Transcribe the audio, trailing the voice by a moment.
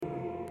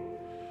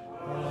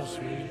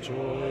Christ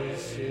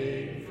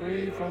rejoicing,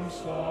 free from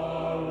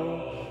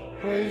sorrow.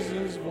 Praise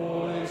his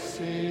voice,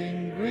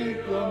 sing,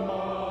 greet the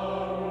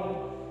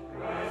morrow.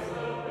 Christ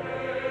the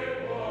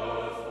babe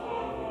was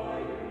born for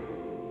you.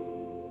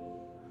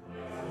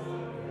 Christ the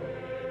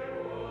babe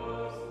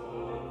was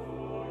born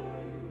for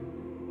you.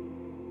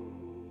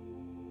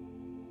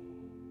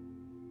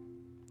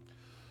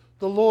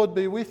 The Lord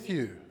be with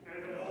you.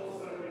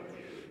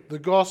 The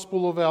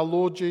Gospel of our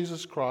Lord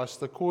Jesus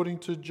Christ according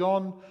to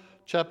John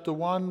chapter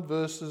 1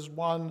 verses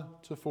 1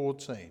 to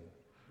 14.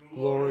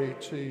 Glory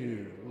to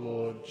you,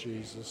 Lord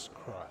Jesus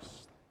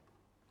Christ.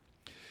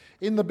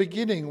 In the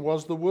beginning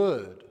was the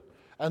Word,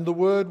 and the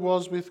Word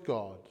was with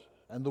God,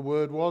 and the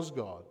Word was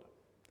God.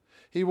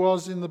 He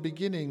was in the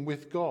beginning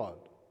with God.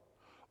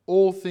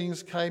 All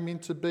things came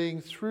into being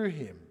through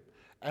him,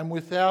 and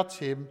without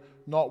him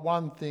not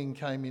one thing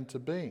came into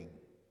being.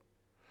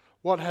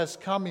 What has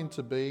come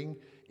into being,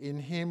 in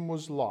him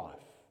was life,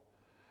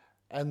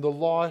 and the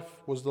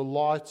life was the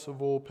light of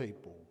all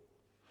people.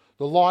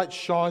 The light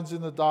shines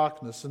in the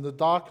darkness, and the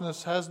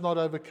darkness has not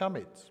overcome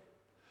it.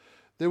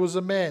 There was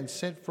a man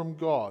sent from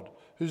God,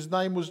 whose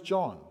name was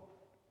John.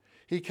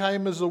 He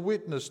came as a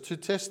witness to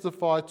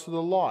testify to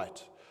the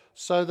light,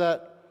 so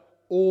that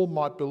all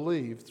might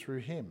believe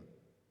through him.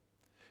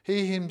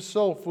 He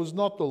himself was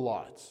not the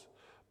light,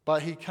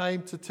 but he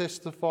came to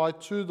testify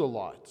to the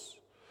light.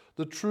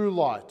 The true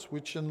light,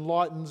 which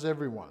enlightens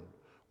everyone,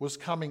 was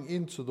coming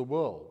into the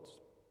world.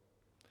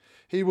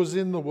 He was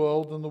in the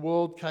world, and the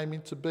world came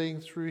into being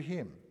through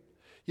him.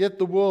 Yet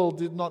the world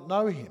did not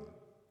know him.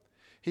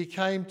 He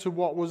came to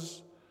what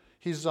was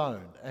his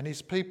own, and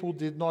his people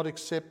did not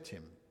accept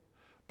him.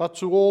 But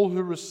to all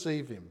who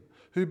receive him,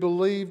 who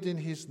believed in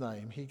his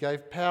name, he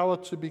gave power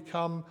to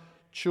become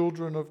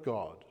children of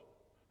God,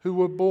 who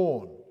were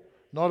born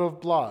not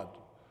of blood,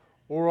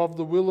 or of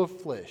the will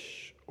of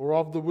flesh, or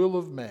of the will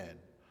of man,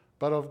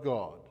 but of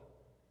God.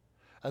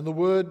 And the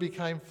Word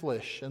became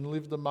flesh and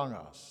lived among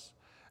us,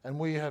 and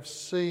we have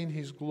seen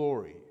his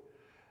glory,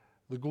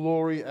 the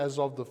glory as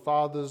of the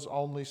Father's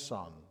only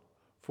Son,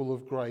 full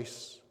of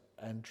grace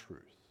and truth.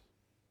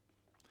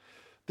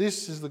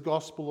 This is the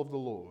gospel of the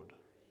Lord.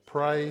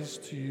 Praise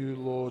to you,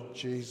 Lord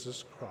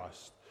Jesus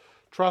Christ.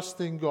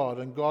 Trust in God,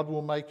 and God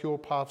will make your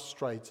path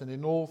straight, and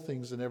in all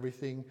things and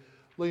everything,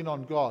 lean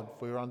on God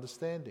for your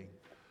understanding.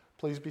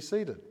 Please be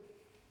seated.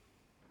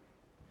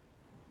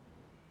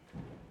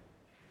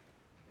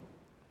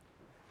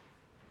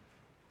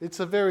 It's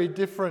a very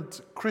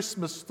different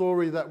Christmas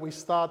story that we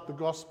start the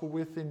gospel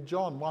with in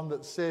John, one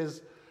that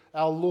says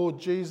our Lord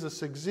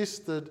Jesus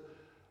existed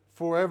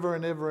forever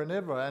and ever and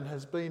ever and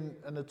has been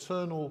an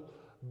eternal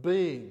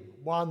being,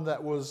 one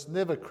that was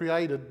never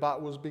created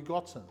but was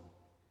begotten.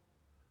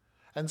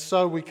 And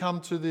so we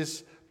come to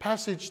this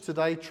passage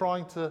today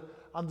trying to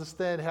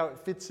understand how it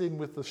fits in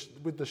with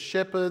the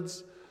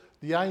shepherds,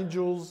 the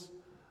angels,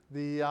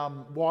 the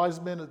wise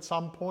men at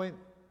some point,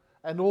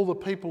 and all the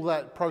people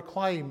that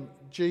proclaim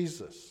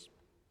Jesus.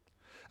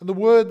 And the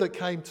word that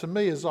came to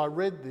me as I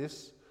read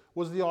this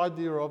was the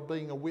idea of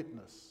being a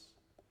witness.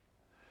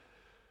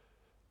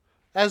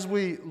 As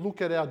we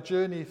look at our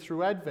journey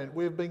through Advent,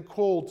 we've been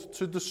called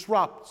to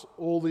disrupt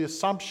all the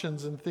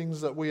assumptions and things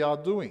that we are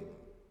doing.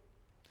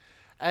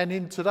 And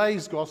in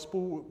today's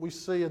gospel, we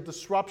see a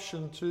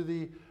disruption to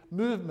the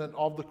movement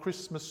of the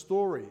Christmas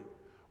story.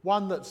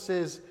 One that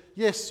says,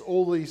 yes,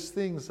 all these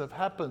things have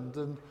happened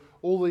and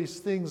all these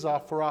things are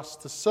for us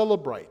to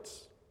celebrate.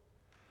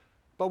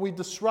 But we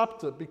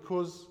disrupt it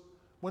because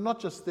we're not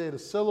just there to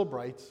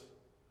celebrate,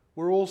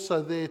 we're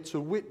also there to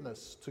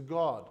witness to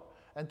God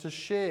and to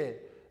share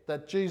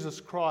that Jesus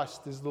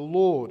Christ is the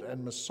Lord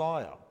and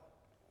Messiah.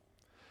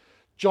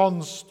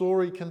 John's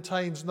story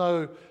contains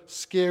no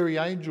scary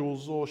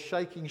angels or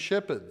shaking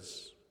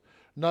shepherds,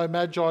 no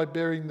magi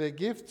bearing their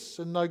gifts,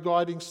 and no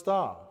guiding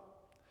star.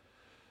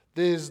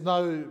 There's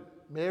no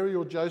Mary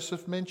or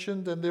Joseph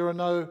mentioned, and there are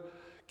no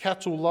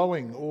cattle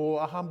lowing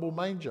or a humble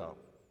manger.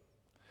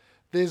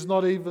 There's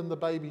not even the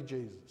baby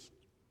Jesus.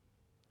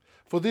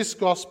 For this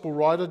gospel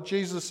writer,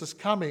 Jesus'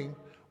 coming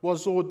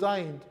was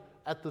ordained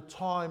at the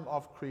time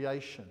of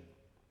creation.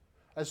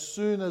 As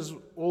soon as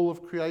all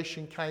of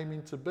creation came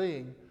into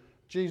being,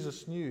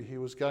 Jesus knew he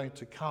was going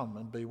to come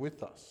and be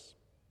with us.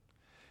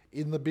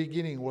 In the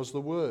beginning was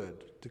the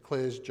Word,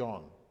 declares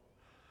John.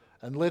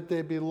 And let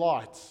there be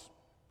light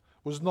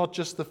was not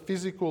just the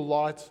physical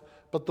light,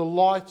 but the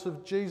light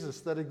of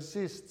Jesus that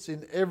exists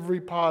in every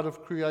part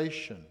of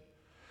creation,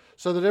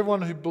 so that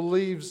everyone who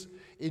believes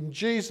in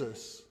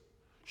Jesus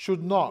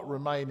should not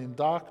remain in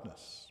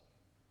darkness.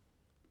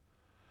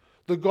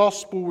 The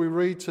gospel we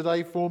read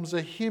today forms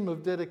a hymn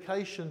of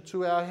dedication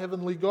to our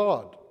heavenly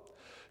God,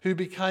 who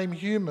became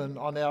human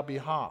on our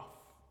behalf.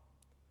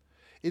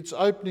 Its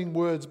opening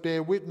words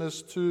bear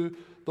witness to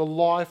the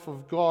life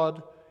of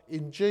God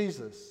in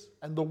Jesus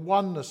and the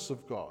oneness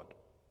of God.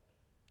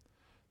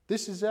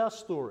 This is our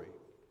story.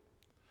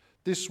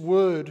 This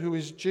Word, who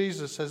is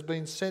Jesus, has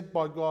been sent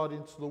by God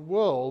into the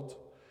world,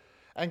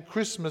 and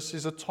Christmas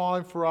is a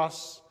time for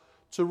us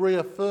to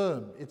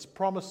reaffirm its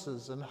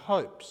promises and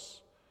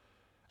hopes,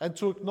 and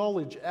to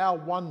acknowledge our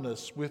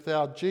oneness with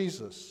our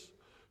Jesus,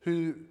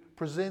 who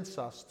presents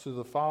us to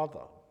the Father.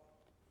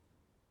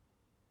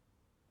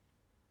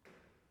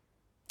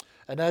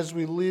 And as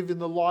we live in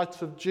the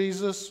light of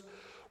Jesus,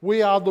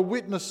 we are the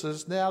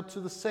witnesses now to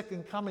the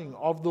second coming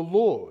of the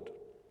Lord.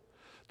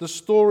 The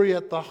story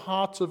at the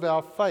heart of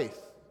our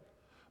faith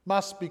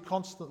must be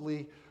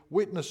constantly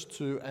witnessed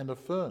to and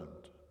affirmed.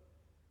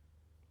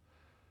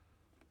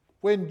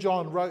 When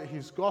John wrote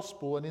his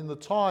gospel, and in the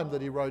time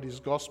that he wrote his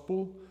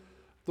gospel,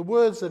 the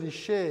words that he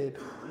shared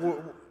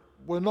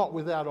were not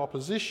without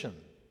opposition,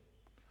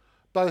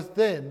 both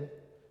then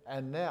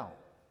and now.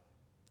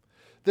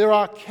 There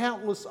are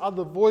countless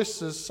other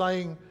voices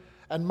saying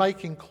and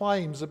making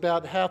claims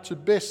about how to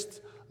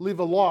best live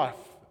a life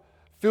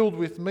filled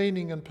with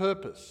meaning and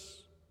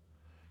purpose,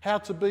 how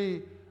to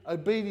be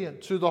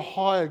obedient to the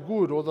higher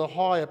good or the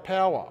higher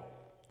power.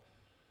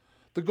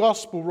 The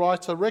gospel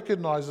writer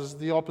recognizes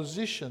the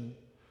opposition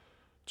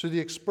to the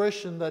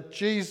expression that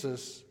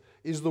Jesus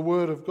is the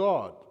Word of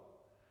God,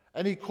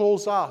 and he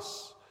calls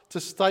us to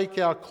stake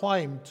a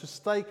claim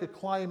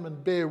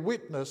and bear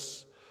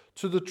witness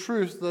to the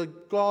truth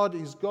that God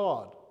is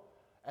God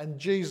and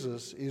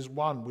Jesus is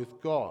one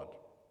with God.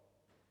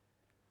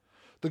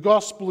 The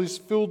gospel is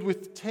filled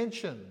with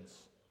tensions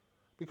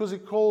because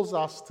it calls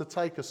us to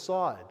take a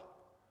side.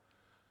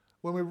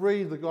 When we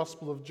read the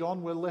Gospel of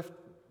John, we're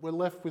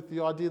left with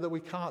the idea that we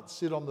can't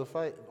sit on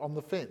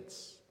the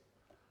fence.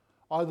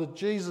 Either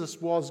Jesus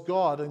was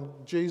God and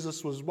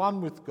Jesus was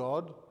one with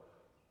God,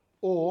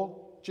 or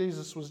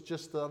Jesus was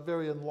just a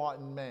very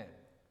enlightened man.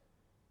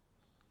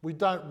 We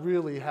don't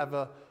really have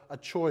a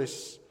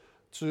choice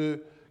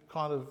to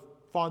kind of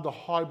find a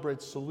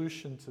hybrid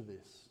solution to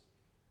this.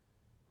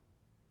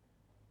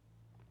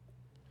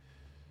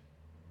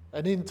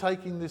 And in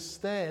taking this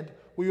stand,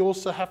 we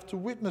also have to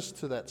witness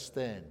to that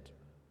stand.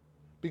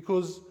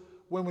 Because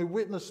when we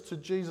witness to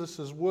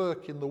Jesus'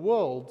 work in the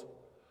world,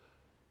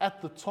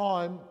 at that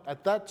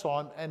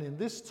time, and in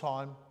this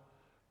time,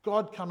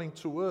 God coming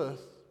to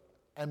earth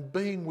and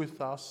being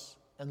with us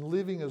and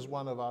living as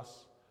one of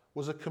us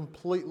was a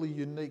completely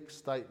unique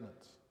statement.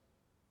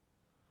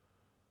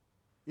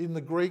 In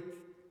the Greek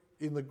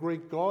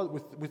God,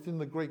 within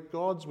the Greek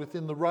gods,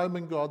 within the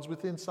Roman gods,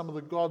 within some of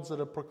the gods that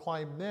are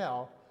proclaimed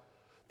now,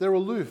 they're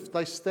aloof.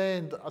 They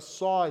stand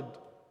aside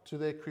to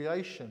their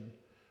creation,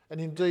 and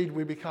indeed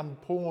we become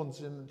pawns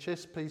and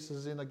chess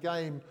pieces in a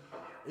game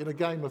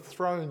of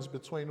thrones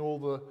between all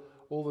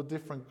the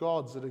different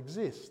gods that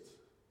exist.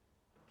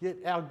 Yet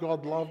our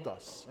God loved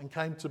us and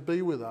came to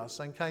be with us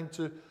and came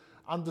to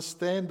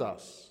understand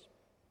us.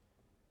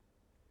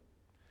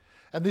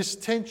 And this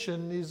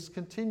tension is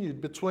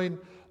continued between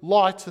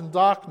light and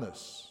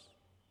darkness,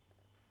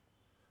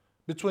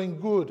 between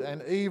good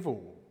and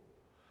evil,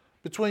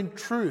 between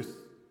truth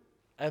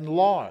and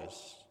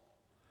lies,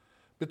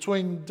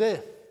 between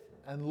death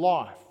and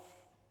life,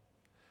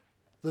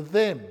 the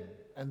them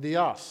and the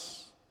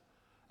us,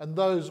 and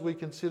those we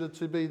consider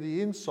to be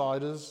the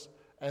insiders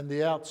and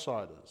the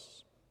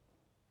outsiders.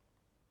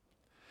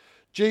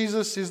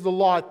 Jesus is the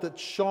light that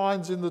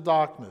shines in the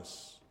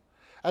darkness.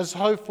 As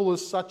hopeful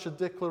as such a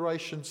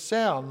declaration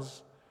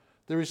sounds,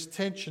 there is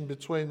tension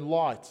between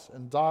light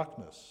and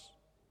darkness,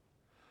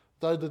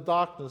 though the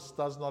darkness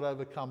does not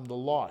overcome the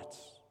light.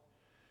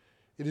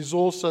 It is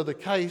also the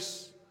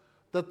case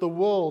that the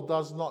world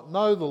does not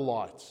know the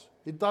light.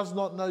 It does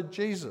not know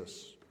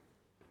Jesus,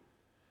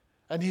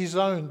 and his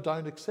own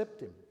don't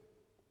accept him.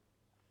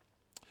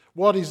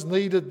 What is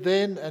needed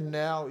then and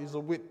now is a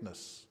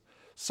witness,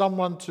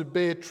 someone to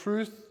bear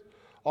truth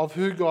of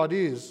who God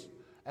is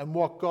and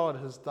what God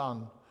has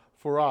done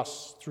for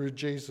us through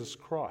Jesus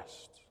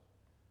Christ.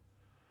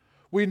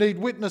 We need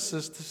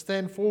witnesses to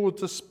stand forward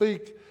to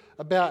speak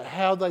about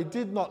how they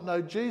did not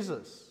know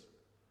Jesus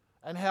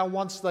and how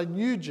once they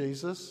knew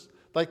Jesus,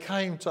 they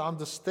came to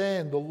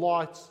understand the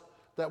light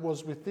that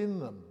was within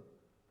them,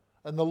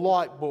 and the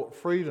light brought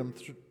freedom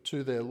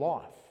to their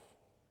life.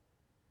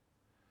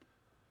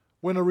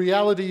 When a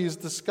reality is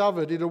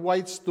discovered, it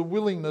awaits the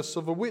willingness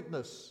of a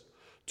witness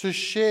to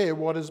share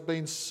what has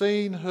been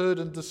seen, heard,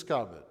 and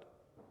discovered.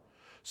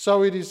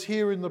 So it is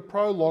here in the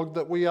prologue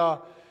that we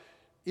are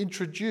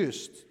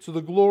introduced to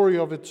the glory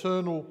of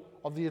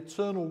the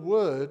eternal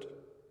Word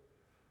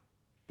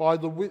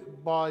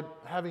by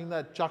having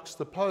that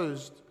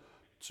juxtaposed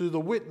to the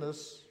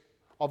witness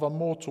of a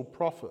mortal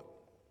prophet.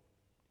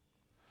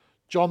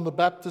 John the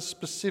Baptist's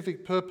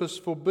specific purpose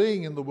for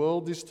being in the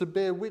world is to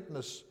bear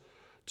witness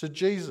to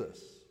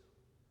Jesus.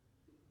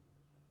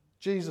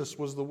 Jesus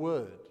was the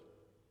Word,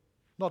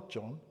 not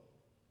John.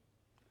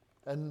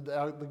 And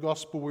the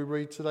gospel we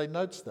read today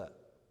notes that.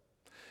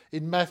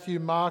 In Matthew,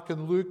 Mark,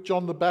 and Luke,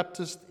 John the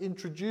Baptist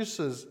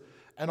introduces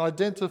and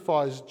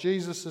identifies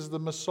Jesus as the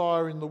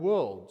Messiah in the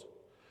world.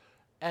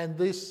 And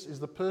this is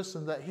the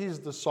person that his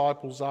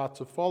disciples are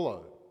to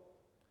follow.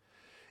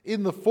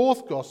 In the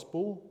fourth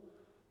gospel,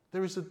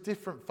 there is a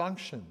different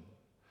function.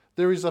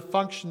 There is a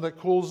function that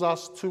calls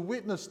us to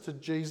witness to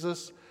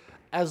Jesus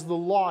as the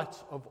light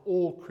of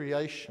all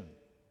creation.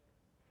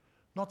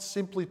 Not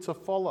simply to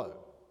follow,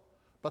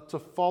 but to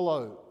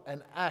follow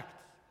and act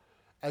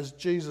as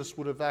Jesus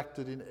would have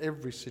acted in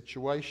every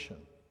situation.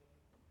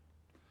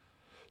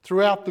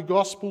 Throughout the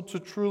gospel, to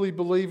truly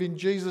believe in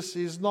Jesus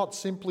is not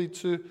simply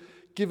to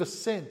give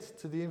assent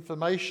to the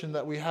information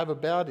that we have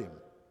about him.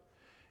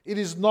 It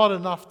is not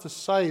enough to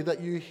say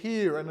that you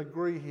hear and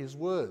agree his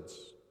words.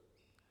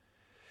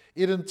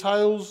 It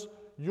entails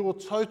your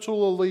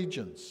total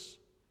allegiance,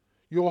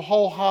 your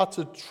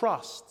wholehearted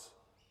trust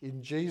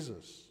in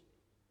Jesus.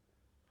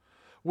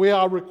 We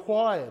are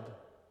required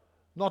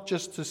not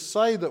just to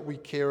say that we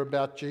care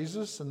about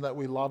Jesus and that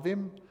we love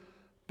him,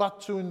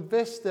 but to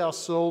invest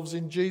ourselves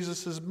in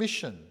Jesus'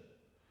 mission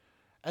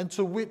and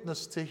to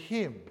witness to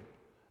him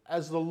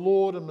as the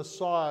Lord and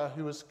Messiah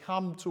who has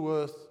come to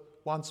earth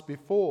once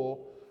before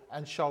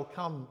and shall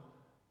come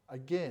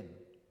again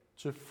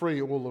to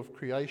free all of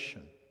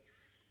creation.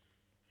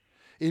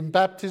 In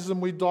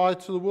baptism we die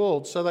to the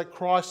world so that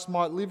Christ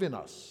might live in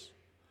us.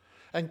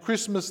 And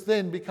Christmas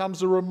then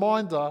becomes a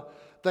reminder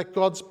that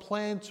God's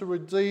plan to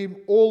redeem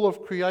all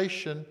of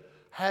creation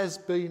has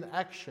been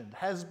actioned,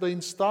 has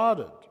been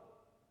started.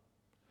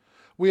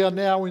 We are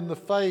now in the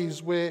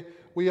phase where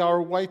we are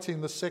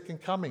awaiting the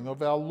second coming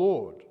of our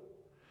Lord.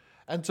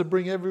 And to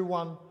bring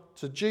everyone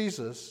to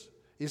Jesus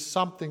is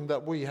something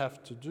that we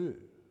have to do.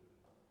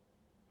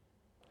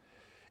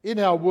 In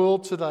our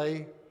world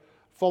today,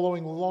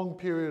 following a long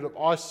period of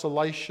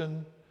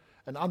isolation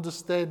and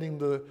understanding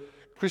the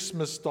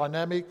Christmas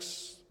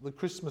dynamics, the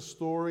Christmas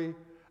story,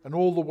 and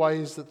all the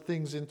ways that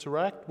things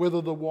interact,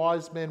 whether the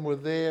wise men were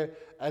there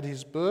at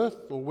his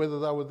birth or whether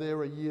they were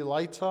there a year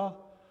later,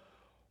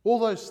 all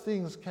those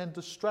things can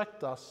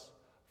distract us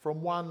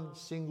from one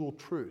single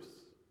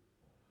truth,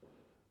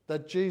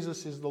 that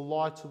Jesus is the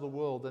light of the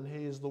world and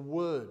he is the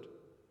Word.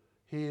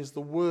 He is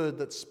the Word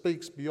that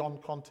speaks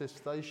beyond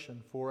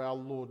contestation for our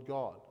Lord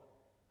God.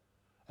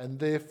 And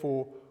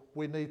therefore,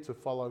 we need to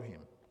follow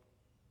him,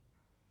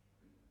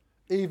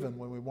 even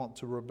when we want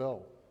to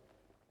rebel.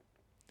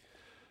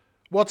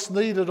 What's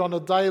needed on a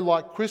day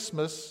like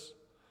Christmas,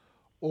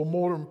 or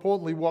more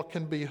importantly, what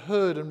can be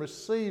heard and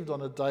received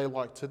on a day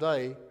like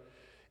today,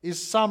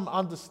 is some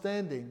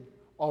understanding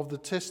of the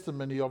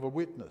testimony of a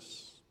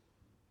witness.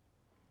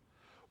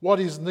 What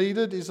is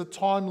needed is a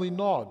timely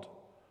nod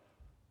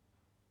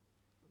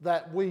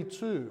that we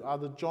too are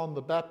the John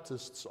the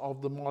Baptists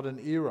of the modern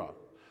era,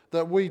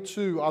 that we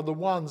too are the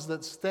ones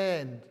that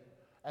stand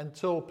and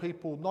tell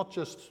people not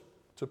just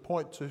to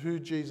point to who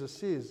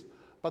Jesus is,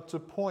 but to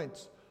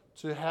point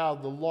to how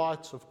the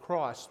light of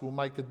Christ will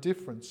make a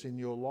difference in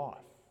your life.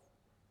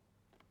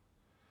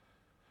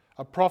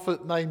 A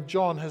prophet named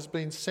John has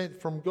been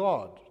sent from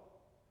God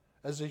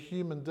as a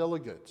human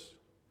delegate,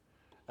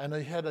 and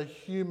he had a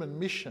human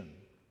mission,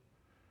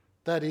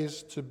 that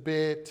is to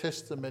bear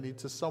testimony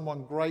to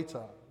someone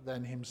greater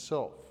than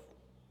himself.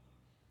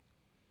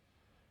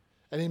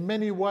 And in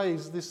many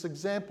ways, this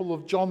example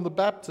of John the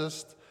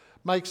Baptist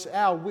makes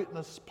our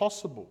witness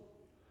possible.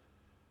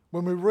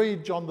 When we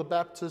read John the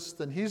Baptist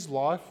and his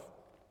life,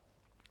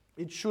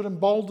 it should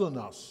embolden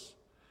us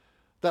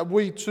that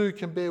we too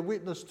can bear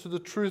witness to the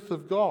truth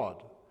of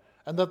God,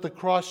 and that the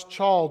Christ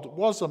child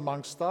was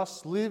amongst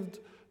us, lived,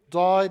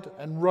 died,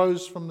 and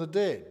rose from the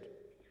dead,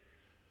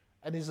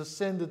 and is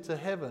ascended to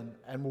heaven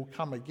and will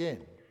come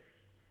again.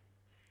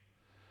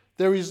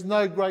 There is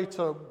no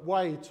greater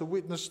way to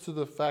witness to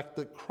the fact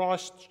that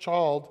Christ's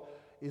child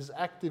is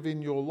active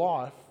in your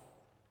life,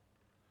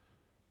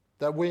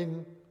 that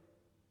when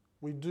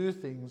we do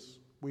things,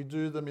 we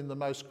do them in the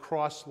most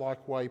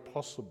Christ-like way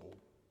possible.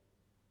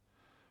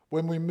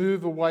 When we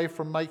move away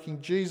from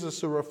making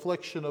Jesus a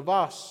reflection of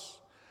us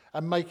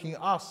and making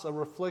us a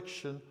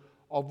reflection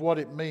of what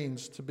it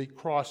means to be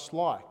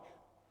Christ-like,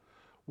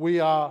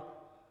 where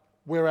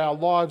our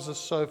lives are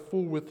so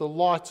full with the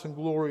light and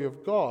glory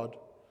of God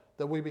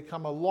that we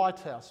become a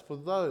lighthouse for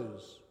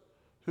those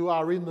who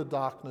are in the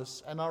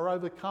darkness and are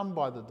overcome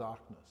by the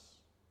darkness.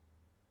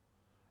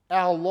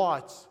 Our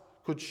light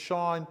could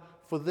shine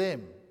for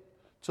them,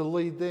 to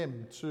lead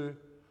them to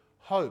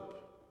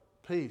hope,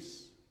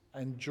 peace,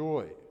 and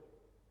joy,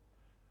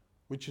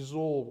 which is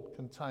all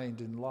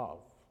contained in love.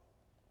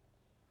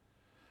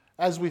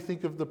 As we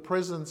think of the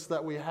presents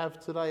that we have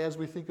today, as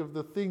we think of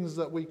the things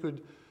that we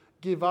could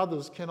give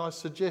others, can I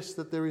suggest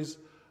that there is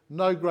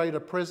no greater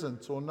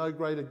present or no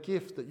greater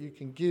gift that you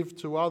can give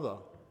to other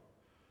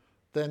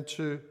than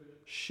to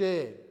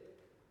share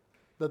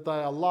that they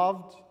are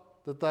loved,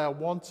 that they are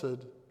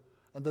wanted,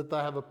 and that they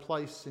have a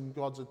place in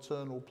God's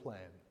eternal plan.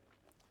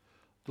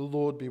 The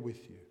Lord be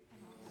with you.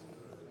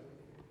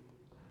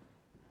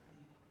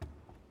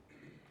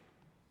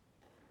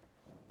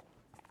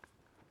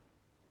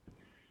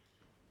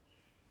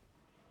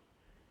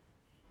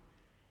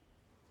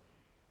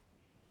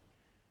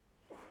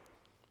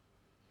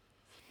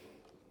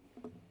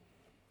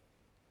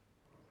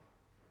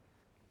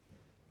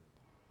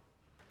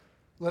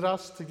 Let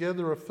us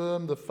together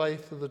affirm the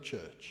faith of the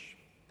Church.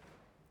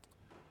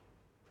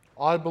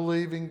 I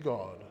believe in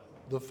God,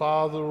 the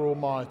Father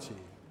Almighty,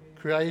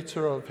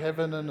 creator of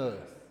heaven and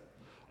earth.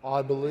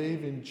 I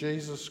believe in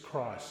Jesus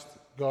Christ,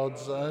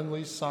 God's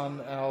only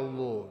Son, our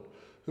Lord,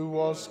 who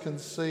was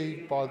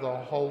conceived by the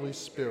Holy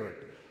Spirit,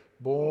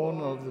 born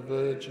of the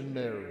Virgin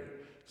Mary,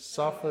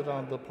 suffered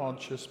under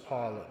Pontius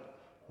Pilate,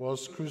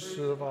 was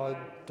crucified,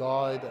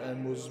 died,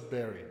 and was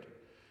buried.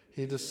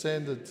 He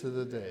descended to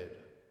the dead.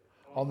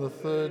 On the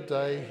third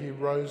day he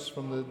rose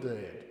from the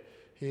dead.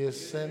 He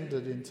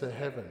ascended into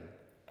heaven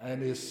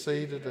and is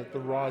seated at the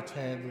right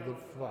hand of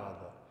the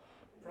Father.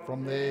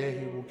 From there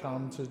he will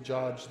come to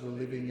judge the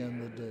living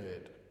and the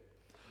dead.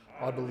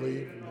 I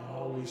believe in the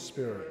Holy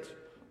Spirit,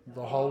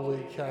 the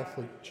Holy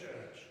Catholic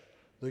Church,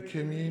 the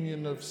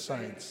communion of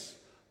saints,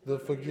 the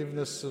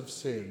forgiveness of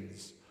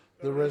sins,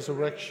 the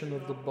resurrection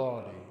of the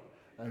body,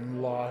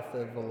 and life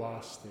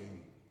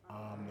everlasting.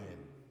 Amen.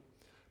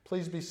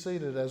 Please be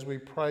seated as we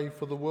pray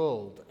for the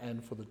world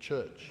and for the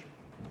church.